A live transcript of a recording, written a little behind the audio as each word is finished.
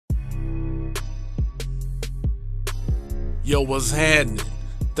Yo, what's happening?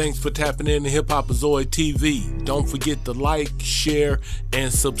 Thanks for tapping in to Hip Hopazoid TV. Don't forget to like, share,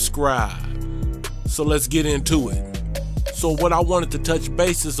 and subscribe. So let's get into it. So what I wanted to touch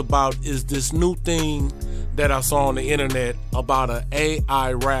bases about is this new thing that I saw on the internet about an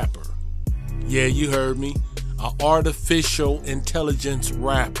AI rapper. Yeah, you heard me. An artificial intelligence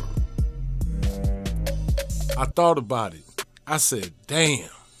rapper. I thought about it. I said, damn.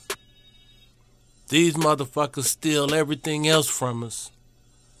 These motherfuckers steal everything else from us.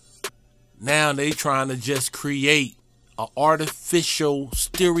 Now they trying to just create an artificial,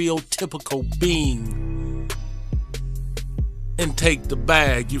 stereotypical being and take the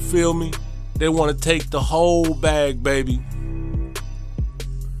bag, you feel me? They want to take the whole bag, baby.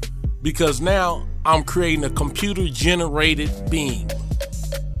 Because now I'm creating a computer-generated being.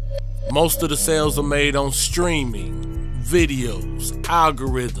 Most of the sales are made on streaming, videos,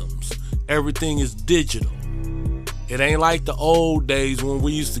 algorithms. Everything is digital. It ain't like the old days when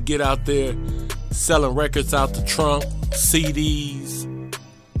we used to get out there selling records out the trunk, CDs,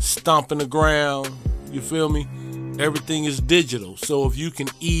 stomping the ground, you feel me? Everything is digital. So if you can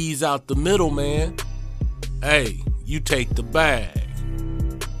ease out the middleman, hey, you take the bag.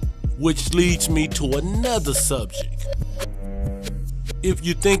 Which leads me to another subject. If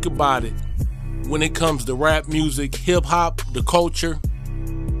you think about it, when it comes to rap music, hip hop, the culture,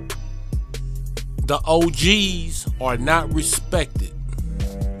 the OGs are not respected.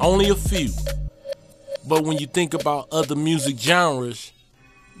 Only a few. But when you think about other music genres,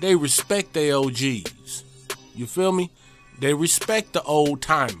 they respect their OGs. You feel me? They respect the old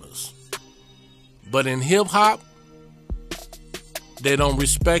timers. But in hip hop, they don't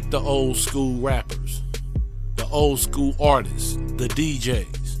respect the old school rappers, the old school artists, the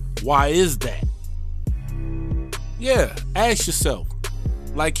DJs. Why is that? Yeah, ask yourself.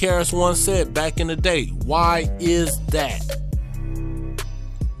 Like Harris once said back in the day, why is that?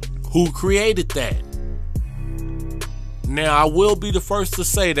 Who created that? Now, I will be the first to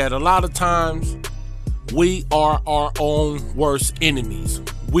say that a lot of times we are our own worst enemies.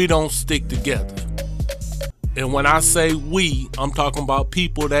 We don't stick together. And when I say we, I'm talking about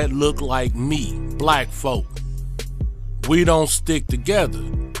people that look like me, black folk. We don't stick together.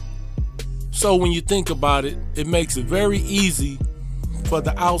 So when you think about it, it makes it very easy for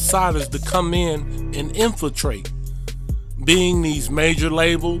the outsiders to come in and infiltrate. Being these major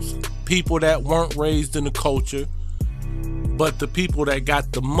labels, people that weren't raised in the culture, but the people that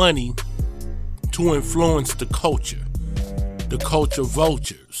got the money to influence the culture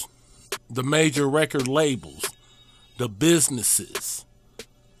vultures, the major record labels, the businesses.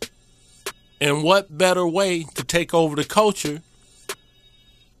 And what better way to take over the culture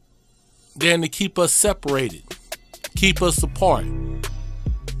than to keep us separated, keep us apart?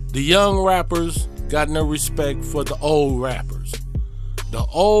 The young rappers got no respect for the old rappers. The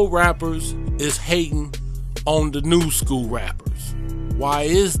old rappers is hating on the new school rappers. Why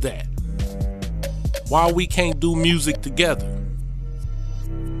is that? Why we can't do music together?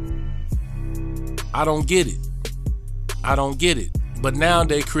 I don't get it. I don't get it. But now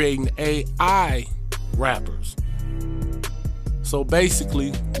they're creating AI rappers. So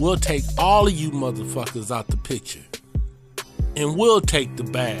basically, we'll take all of you motherfuckers out the picture. And we'll take the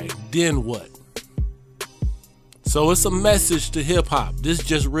bag. Then what? So it's a message to hip hop. This is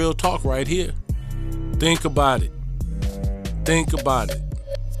just real talk right here. Think about it. Think about it.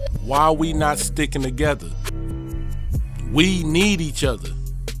 Why are we not sticking together? We need each other.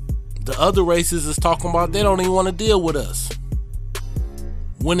 The other races is talking about they don't even want to deal with us.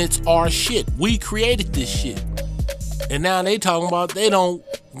 When it's our shit. We created this shit. And now they talking about they don't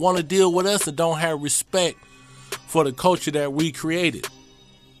want to deal with us and don't have respect for the culture that we created.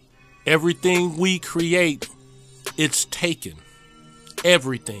 Everything we create, it's taken.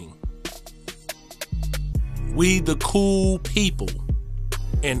 Everything. We the cool people.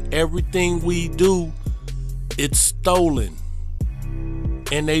 And everything we do, it's stolen.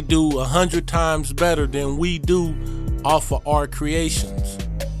 And they do 100 times better than we do off of our creations.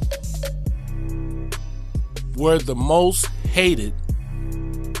 We're the most hated,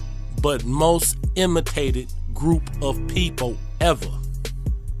 but most imitated group of people ever.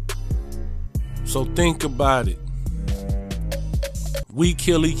 So think about it. We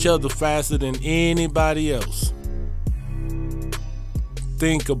kill each other faster than anybody else.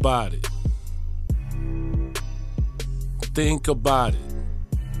 Think about it. Think about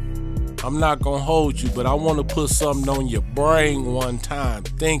it. I'm not gonna hold you, but I want to put something on your brain one time.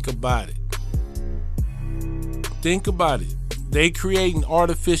 Think about it. Think about it. They creating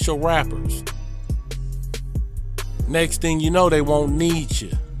artificial rappers. Next thing you know, they won't need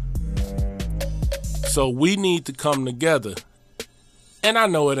you. So we need to come together. And I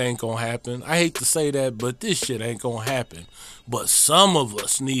know it ain't gonna happen. I hate to say that, but this shit ain't gonna happen. But some of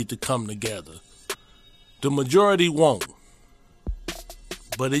us need to come together. The majority won't.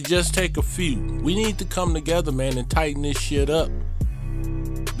 But it just take a few. We need to come together, man, and tighten this shit up.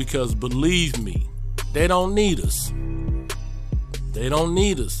 Because believe me, they don't need us. They don't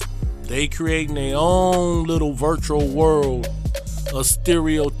need us. They creating their own little virtual world of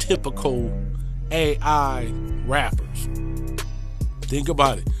stereotypical AI rappers. Think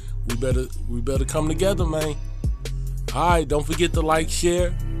about it. We better come together, man. Alright, don't forget to like,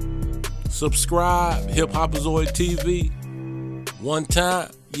 share, subscribe, Hip Hopazoid TV. One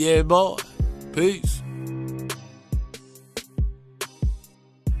time, yeah boy. Peace.